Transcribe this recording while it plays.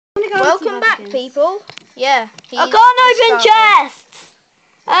Welcome back, people. Yeah. I can't open chests.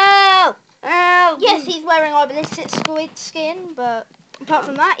 Oh. Yes, he's wearing our ballistic squid skin, but apart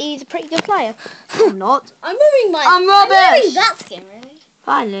from that, he's a pretty good player. I'm not. I'm wearing my. I'm rubbish. I'm wearing that skin, really.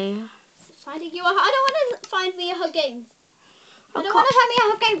 Finally. Finding you. I don't want to find me a hug game. I don't want to find me a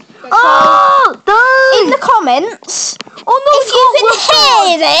hug game. Oh, In the comments, if you can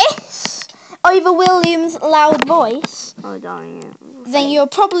hear this over William's loud voice, then you'll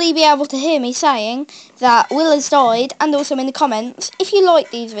probably be able to hear me saying that Will has died, and also in the comments, if you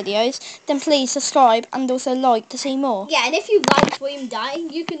like these videos, then please subscribe and also like to see more. Yeah, and if you liked William dying,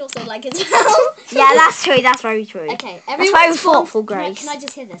 you can also like it as well. yeah, that's true. That's very true. Okay, that's very thoughtful, Grace. Can I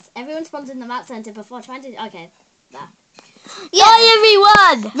just hear this? Everyone spawns in the map center before trying to. Okay, there. Yeah.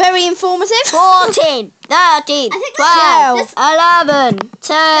 Hi everyone! Very informative. 14, 13, 12, 11,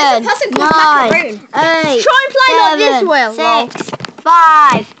 10, 9, 8, Try and play like this, Will. 6,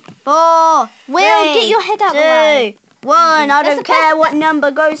 5, 4, Will, 3, get your head out of the way. 2, 1. I don't care what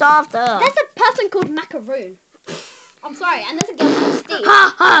number goes after. There's a person called Macaroon. I'm sorry, and there's a girl called Steve.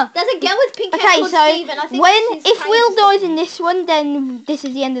 There's a girl with pink hair called Steve, and I think if Will dies in this one, then this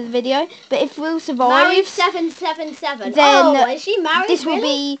is the end of the video. But if Will survives, married 777. Then is she married? This will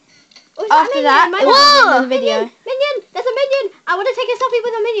really? be after that. It will be the end of the video. Minion! There's a minion! I want to take a selfie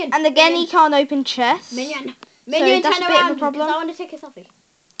with a minion. And again, he can't open chests. Minion, so that's turn a bit around of a problem. because I want to take a selfie.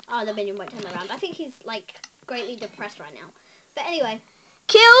 Oh, the minion won't turn around. I think he's like greatly depressed right now. But anyway.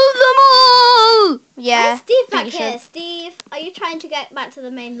 Kill them all! Yeah. Where's Steve back here? Steve, are you trying to get back to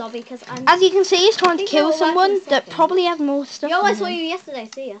the main lobby? Because I'm. As you can see, he's trying to kill someone that probably has more stuff. Yo, I saw you yesterday.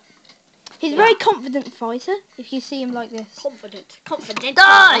 See ya. He's a very confident fighter. If you see him like this. Confident.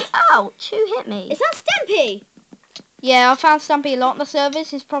 Die! Ouch! Who hit me? Is that Stampy? Yeah, I found Stampy a lot on the servers.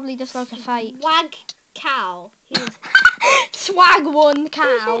 He's probably just like a fake. Swag cow. Swag one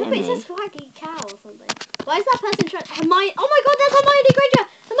cow. It's a swaggy cow or something. Why is that person trying? Hermione. Oh my God, there's Hermione Granger.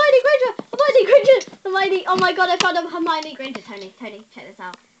 Hermione Granger. Hermione Granger. Hermione. Oh my God, I found a Hermione Granger. Tony, check this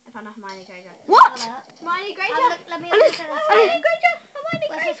out. I found a Hermione Granger. What? Hermione Granger. Let me look at this. Hermione Granger. Hermione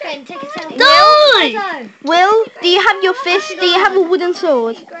Granger. Take a selfie. Die! Will, do you have your fist? Do you have a wooden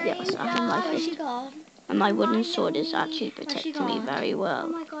sword? Yes, I have my fist. And my wooden sword is actually protecting me very well. Oh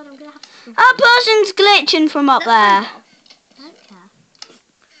my God, I'm gonna have to. That person's glitching from up there. I don't care.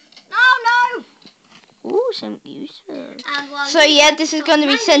 No. Ooh, some useful. So yeah, this is going to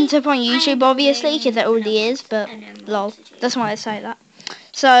be sent up on YouTube, obviously, because it already is. But lol, that's why I say that.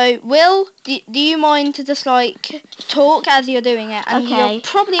 So Will, do you mind to just like talk as you're doing it? And okay. You're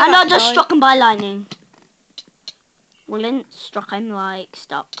probably and I just die. struck him by lightning. Well, struck him like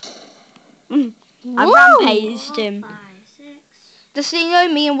stop. I rampaged him. Just so you know,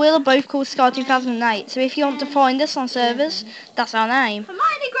 me and Will are both called Scar 2008. So if you want to find us on servers, that's our name.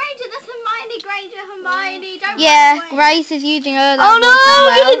 Hermione Granger, that's Hermione Granger. Hermione, don't. Yeah, Grace is using her. Oh no,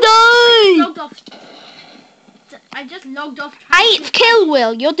 I'm gonna die. I just logged off. 8th kill,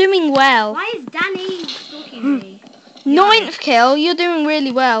 Will. You're doing well. Why is Danny stalking me? 9th kill. You're doing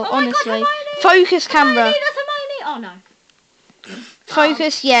really well, honestly. God, Focus camera. Hermione, that's Hermione. Oh no.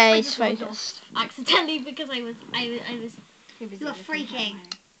 Focus, yeah, it's focused. Accidentally because I was. You're freaking.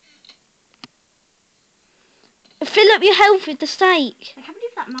 Fill up your health with the steak. I can't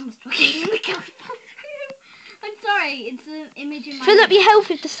believe that man was talking. I'm sorry, it's an image in my Fill head. up your health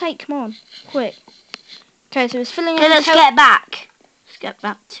with the steak, come on. Quick. Okay, so it's filling up let's his get back. Let's get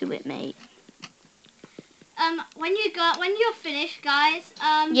back to it, mate. When you're finished, guys,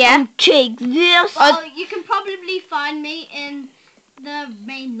 yeah. Check this. Oh, you can probably find me in the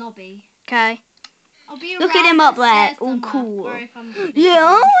main lobby. Okay. I'll be Look at him up there, all cool. Yeah,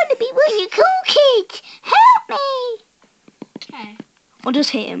 I want to be one of your cool kids. Help me. Okay. Or just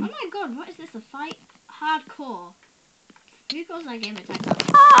hit him. Oh my God, what is this? A fight? Hardcore. Who calls that game attack?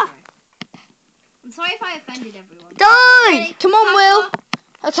 I'm sorry if I offended everyone. Die! Come on, Will.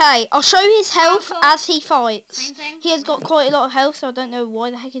 Okay, I'll show his health as he fights. Same thing. He has got quite a lot of health, so I don't know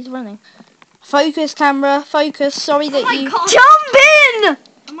why the heck he's running. Focus, camera. Focus. Sorry that you... God. Jump in!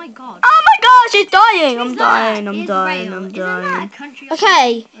 Oh my God. Oh my gosh, he's dying. I'm dying. Isn't that a country or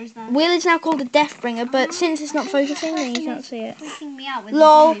Okay, or is that Will is now called a Deathbringer, but since it's not focusing, then you can't see it. freaking me out with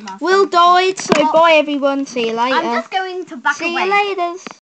Lol, the movie mask Will on. died, so bye everyone. See you later. I'm just going to back See away. you later.